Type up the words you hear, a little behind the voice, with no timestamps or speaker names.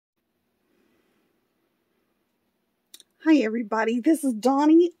Hi everybody, this is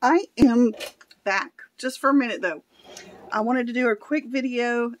Donnie. I am back just for a minute though. I wanted to do a quick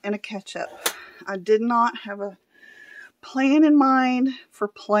video and a catch up. I did not have a plan in mind for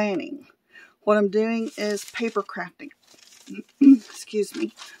planning. What I'm doing is paper crafting. Excuse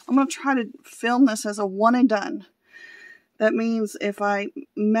me. I'm going to try to film this as a one and done. That means if I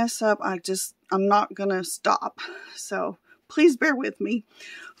mess up, I'm not going to stop. So please bear with me.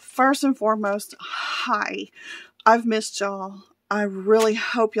 First and foremost, hi. I've missed y'all. I really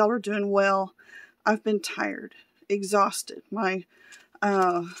hope y'all are doing well. I've been tired, exhausted. My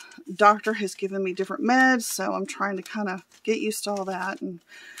doctor has given me different meds, so I'm trying to kind of get used to all that. And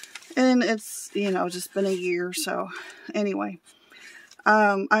it's, just been a year. So anyway,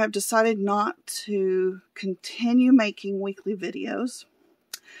 I have decided not to continue making weekly videos.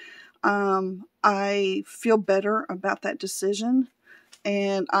 I feel better about that decision.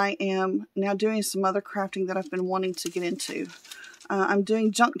 And I am now doing some other crafting that I've been wanting to get into. I'm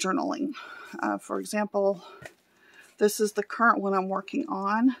doing junk journaling. For example, this is the current one I'm working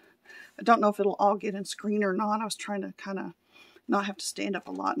on. I don't know if it'll all get in screen or not. I was trying to kind of not have to stand up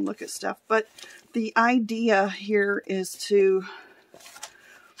a lot and look at stuff. But the idea here is to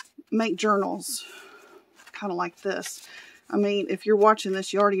make journals kind of like this. I mean, if you're watching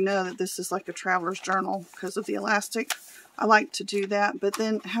this, you already know that this is like a traveler's journal because of the elastic. I like to do that, but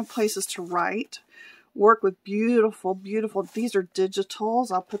then have places to write. Work with beautiful, beautiful, these are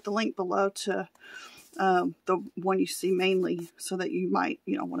digitals. I'll put the link below to the one you see mainly so that you might,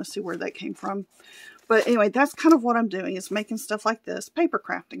 want to see where that came from. But anyway, that's kind of what I'm doing, is making stuff like this, paper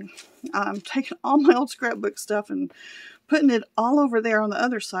crafting. I'm taking all my old scrapbook stuff and putting it all over there on the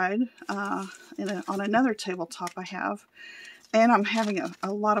other side, on another tabletop I have. And I'm having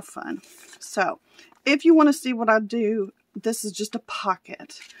a lot of fun. So if you want to see what I do, this is just a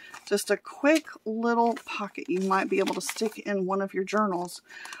pocket. Just a quick little pocket you might be able to stick in one of your journals.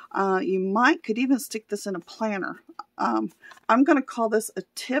 You could even stick this in a planner. I'm going to call this a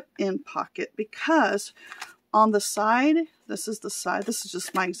tip-in pocket because on the side, this is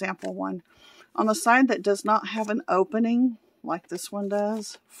just my example one. On the side that does not have an opening, like this one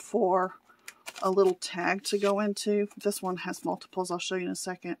does, for a little tag to go into. This one has multiples, I'll show you in a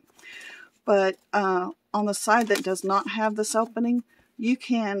second. But on the side that does not have this opening, you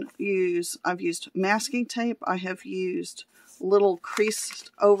can use, I've used masking tape, I have used little creased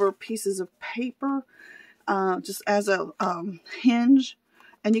over pieces of paper just as a hinge,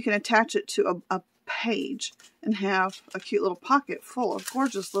 and you can attach it to a page and have a cute little pocket full of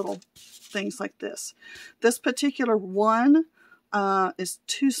gorgeous little things like this. This particular one is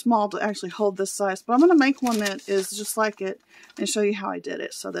too small to actually hold this size, but I'm going to make one that is just like it and show you how I did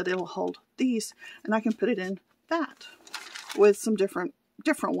it so that it'll hold these, and I can put it in that with some different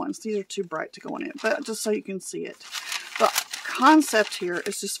ones. These are too bright to go in it, but just so you can see it. The concept here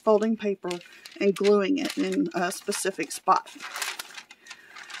is just folding paper and gluing it in a specific spot.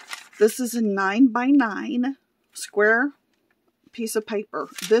 This is a 9x9 square piece of paper.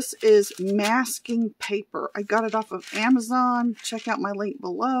 This is masking paper. I got it off of Amazon. Check out my link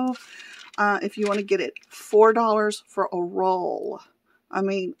below if you want to get it. $4 for a roll. I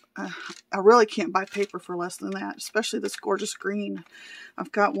mean, I really can't buy paper for less than that, especially this gorgeous green.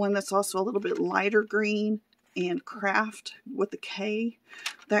 I've got one that's also a little bit lighter green and craft with the K,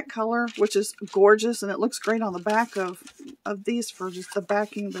 that color, which is gorgeous, and it looks great on the back of these for just the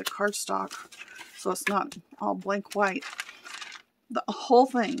backing, the cardstock, so it's not all blank white. The whole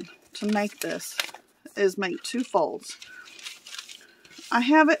thing to make this is make two folds. I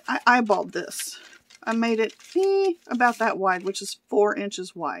eyeballed this. I made it about that wide, which is 4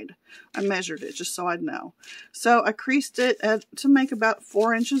 inches wide. I measured it just so I'd know. So I creased it to make about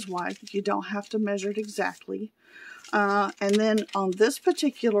 4 inches wide. You don't have to measure it exactly. And then on this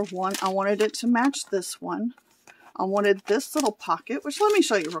particular one, I wanted it to match this one. I wanted this little pocket, which let me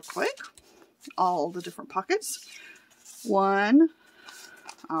show you real quick. All the different pockets. One.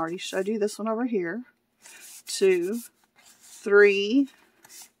 I already showed you this one over here. 2, 3,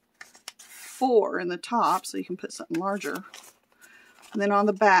 4 in the top, so you can put something larger. And then on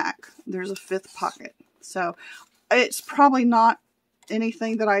the back, there's a 5th pocket. So it's probably not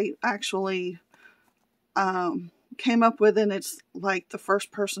anything that I actually came up with, and it's like the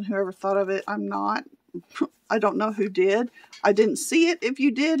first person who ever thought of it. I don't know who did. I didn't see it. If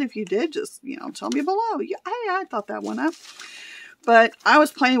you did, just, tell me below. Yeah, I thought that one up. But I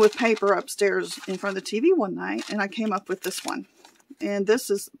was playing with paper upstairs in front of the TV one night, and I came up with this one. And this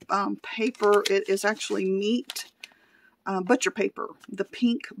is paper. It is actually meat butcher paper, the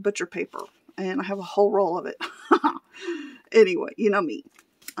pink butcher paper. And I have a whole roll of it. Anyway, you know me.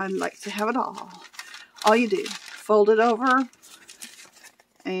 I like to have it all. All you do, fold it over,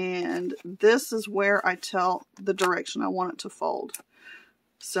 and this is where I tell the direction I want it to fold.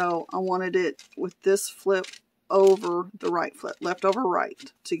 So I wanted it with this flip over the right flip, left over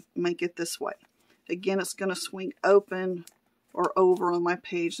right, to make it this way. Again, it's going to swing open or over on my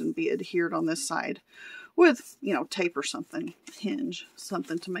page and be adhered on this side with, you know, tape or something, hinge,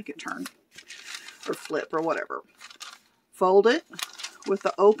 something to make it turn or flip or whatever. Fold it with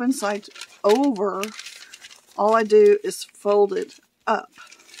the open side over. All I do is fold it up.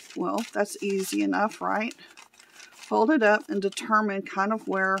 Well, that's easy enough, right? Fold it up and determine kind of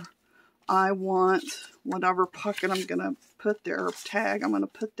where I want whatever pocket I'm going to put there, or tag I'm going to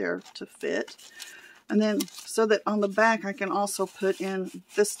put there to fit. And then so that on the back I can also put in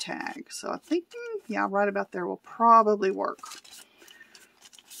this tag. So I think, yeah, right about there will probably work.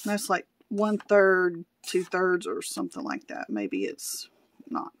 That's like 1/3, 2/3 or something like that. Maybe it's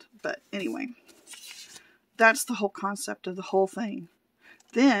not. But anyway, that's the whole concept of the whole thing.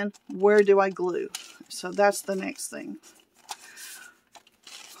 Then, where do I glue? So that's the next thing.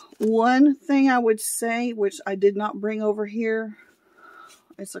 One thing I would say, which I did not bring over here,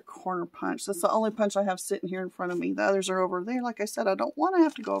 it's a corner punch. That's the only punch I have sitting here in front of me. The others are over there. Like I said, I don't want to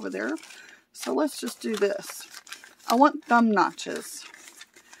have to go over there. So let's just do this. I want thumb notches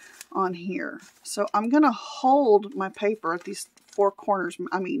on here. So I'm going to hold my paper at these 4 corners.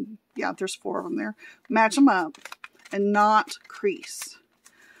 I mean, yeah, there's 4 of them there. Match them up and not crease.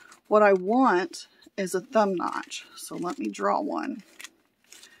 What I want is a thumb notch. So let me draw one.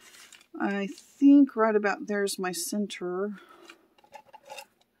 I think right about there's my center.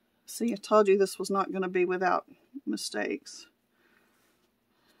 See, I told you this was not going to be without mistakes.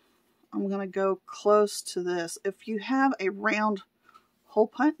 I'm going to go close to this. If you have a round hole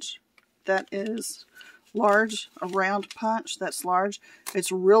punch that is large, a round punch that's large,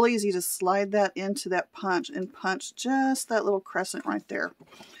 it's real easy to slide that into that punch and punch just that little crescent right there.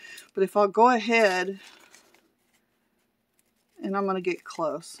 But if I'll go ahead and I'm going to get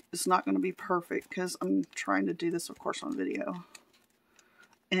close, it's not going to be perfect because I'm trying to do this, of course, on video.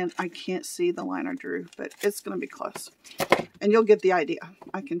 And I can't see the line I drew, but it's going to be close. And you'll get the idea.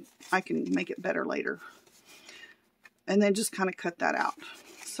 I can make it better later. And then just kind of cut that out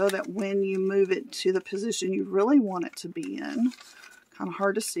so that when you move it to the position you really want it to be in, kind of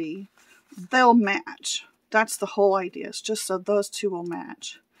hard to see, they'll match. That's the whole idea. It's just so those two will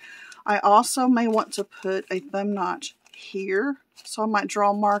match. I also may want to put a thumb notch here. So I might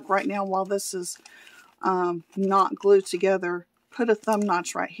draw a mark right now while this is not glued together. Put a thumb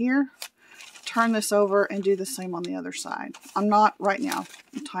notch right here. Turn this over and do the same on the other side. I'm not right now.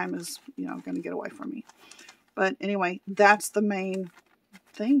 Time is, you know, going to get away from me. But anyway, that's the main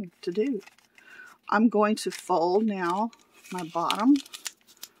thing to do. I'm going to fold now my bottom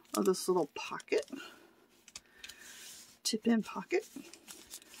of this little pocket, tip-in pocket,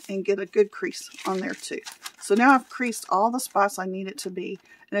 and get a good crease on there too. So now I've creased all the spots I need it to be,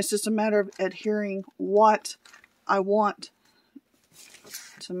 and it's just a matter of adhering what I want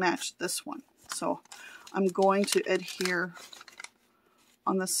to match this one. So I'm going to adhere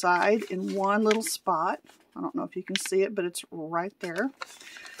on the side in one little spot. I don't know if you can see it, but it's right there.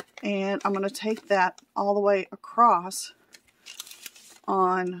 And I'm going to take that all the way across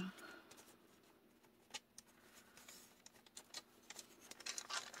on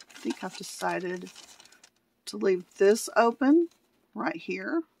I think I've decided to leave this open right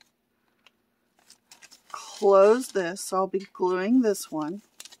here. Close this, so I'll be gluing this one,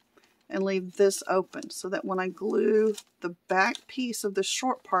 and leave this open so that when I glue the back piece of the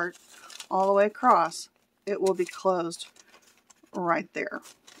short part all the way across, it will be closed right there,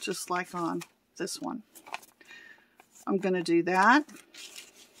 just like on this one. I'm going to do that.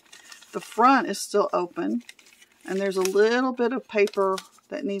 The front is still open, and there's a little bit of paper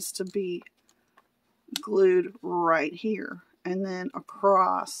that needs to be glued right here and then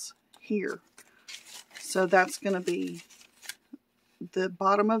across here. So that's going to be the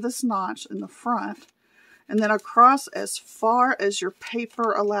bottom of this notch in the front, and then across as far as your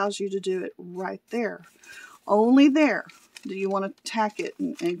paper allows you to do it right there. Only there do you want to tack it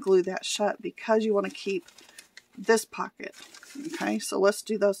and glue that shut because you want to keep this pocket. Okay, so let's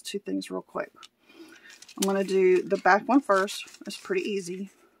do those two things real quick. I'm going to do the back one first. It's pretty easy.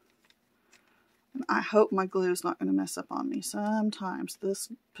 And I hope my glue is not going to mess up on me. Sometimes this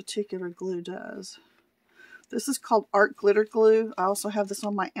particular glue does. This is called Art Glitter Glue. I also have this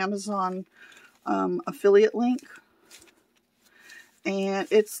on my Amazon affiliate link. And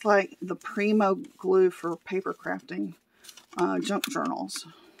it's like the primo glue for paper crafting junk journals.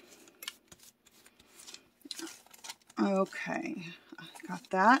 Okay, I got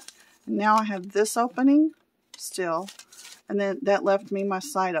that. Now I have this opening, still. And then that left me my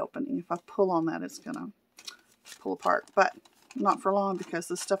side opening. If I pull on that, it's going to pull apart. But not for long because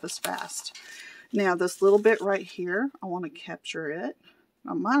this stuff is fast. Now, this little bit right here, I want to capture it.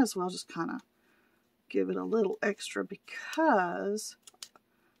 I might as well just kind of give it a little extra because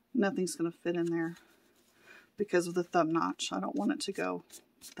nothing's going to fit in there because of the thumb notch. I don't want it to go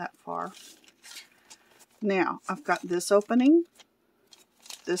that far. Now, I've got this opening,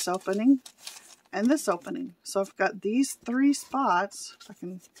 and this opening. So I've got these 3 spots. I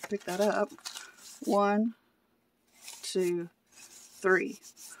can pick that up. 1, 2, 3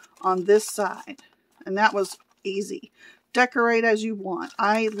 on this side. And that was easy. Decorate as you want.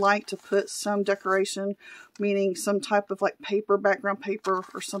 I like to put some decoration, meaning some type of like paper, background paper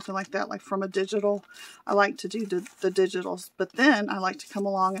or something like that, like from a digital. I like to do the digitals, but then I like to come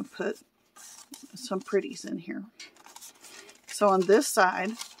along and put some pretties in here. So on this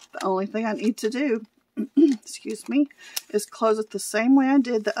side, the only thing I need to do, excuse me, is close it the same way I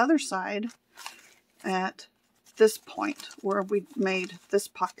did the other side at this point where we made this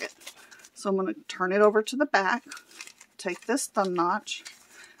pocket. So I'm going to turn it over to the back, take this thumb notch,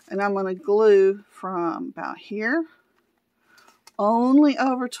 and I'm going to glue from about here only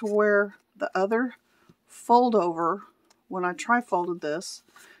over to where the other fold over, when I tri-folded this,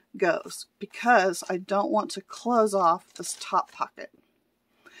 goes, because I don't want to close off this top pocket.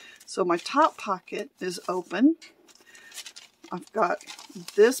 So my top pocket is open. I've got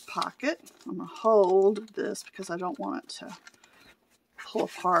this pocket. I'm going to hold this because I don't want it to pull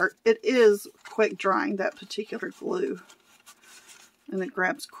apart. It is quick drying, that particular glue, and it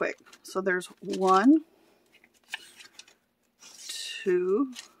grabs quick. So there's 1,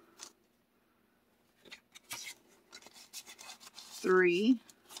 2, 3,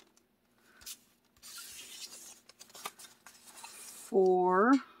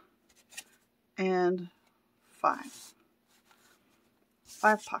 4, and 5.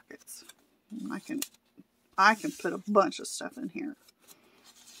 5 pockets. And I can put a bunch of stuff in here.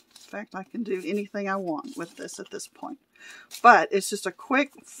 In fact, I can do anything I want with this at this point. But it's just a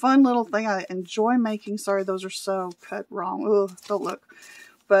quick, fun little thing I enjoy making. Sorry, those are so cut wrong. Ugh, don't look.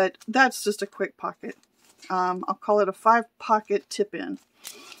 But that's just a quick pocket. I'll call it a 5-pocket tip-in.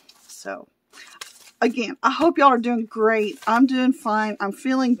 So, again, I hope y'all are doing great. I'm doing fine. I'm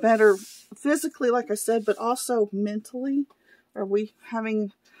feeling better physically, like I said, but also mentally. Are we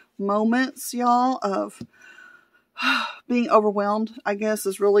having moments, y'all, of being overwhelmed, I guess,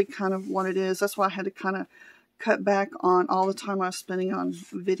 is really kind of what it is. That's why I had to kind of cut back on all the time I was spending on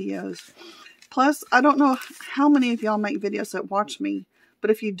videos. Plus, I don't know how many of y'all make videos that watch me,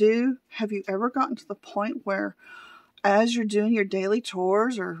 but if you do, have you ever gotten to the point where as you're doing your daily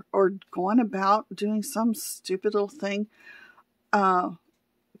chores or going about doing some stupid little thing, kind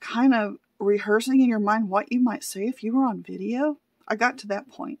of rehearsing in your mind what you might say if you were on video? I got to that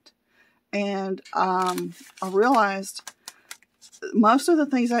point. And I realized most of the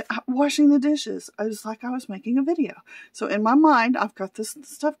things, washing the dishes, I was like I was making a video. So in my mind, I've got this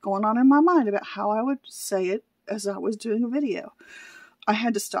stuff going on in my mind about how I would say it as I was doing a video. I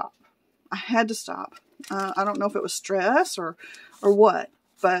had to stop. I had to stop. I don't know if it was stress or what,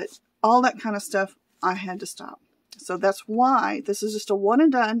 but all that kind of stuff, I had to stop. So that's why this is just a one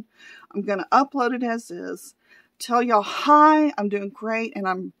and done. I'm going to upload it as is. Tell y'all hi, I'm doing great, and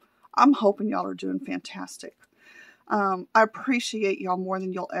I'm hoping y'all are doing fantastic. I appreciate y'all more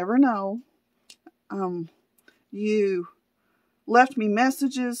than you'll ever know. You left me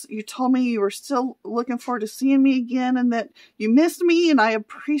messages. You told me you were still looking forward to seeing me again and that you missed me, and I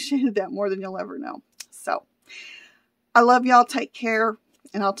appreciated that more than you'll ever know. So, I love y'all. Take care,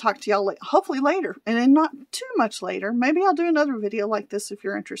 and I'll talk to y'all hopefully later, and then not too much later. Maybe I'll do another video like this if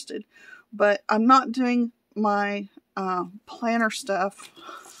you're interested, but I'm not doing my planner stuff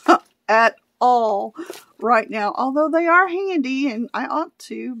at all right now, although they are handy and I ought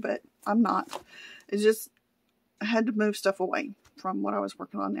to, but I'm not. It's just I had to move stuff away from what I was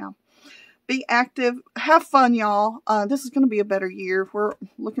working on now. Be active, have fun, y'all. This is going to be a better year. We're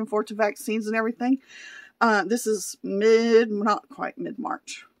looking forward to vaccines and everything. This is not quite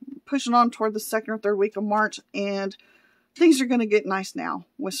mid-March, pushing on toward the 2nd or 3rd week of March, and things are going to get nice now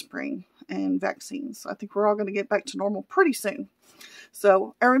with spring and vaccines. I think we're all going to get back to normal pretty soon.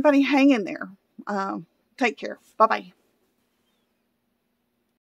 So everybody hang in there. Take care. Bye-bye.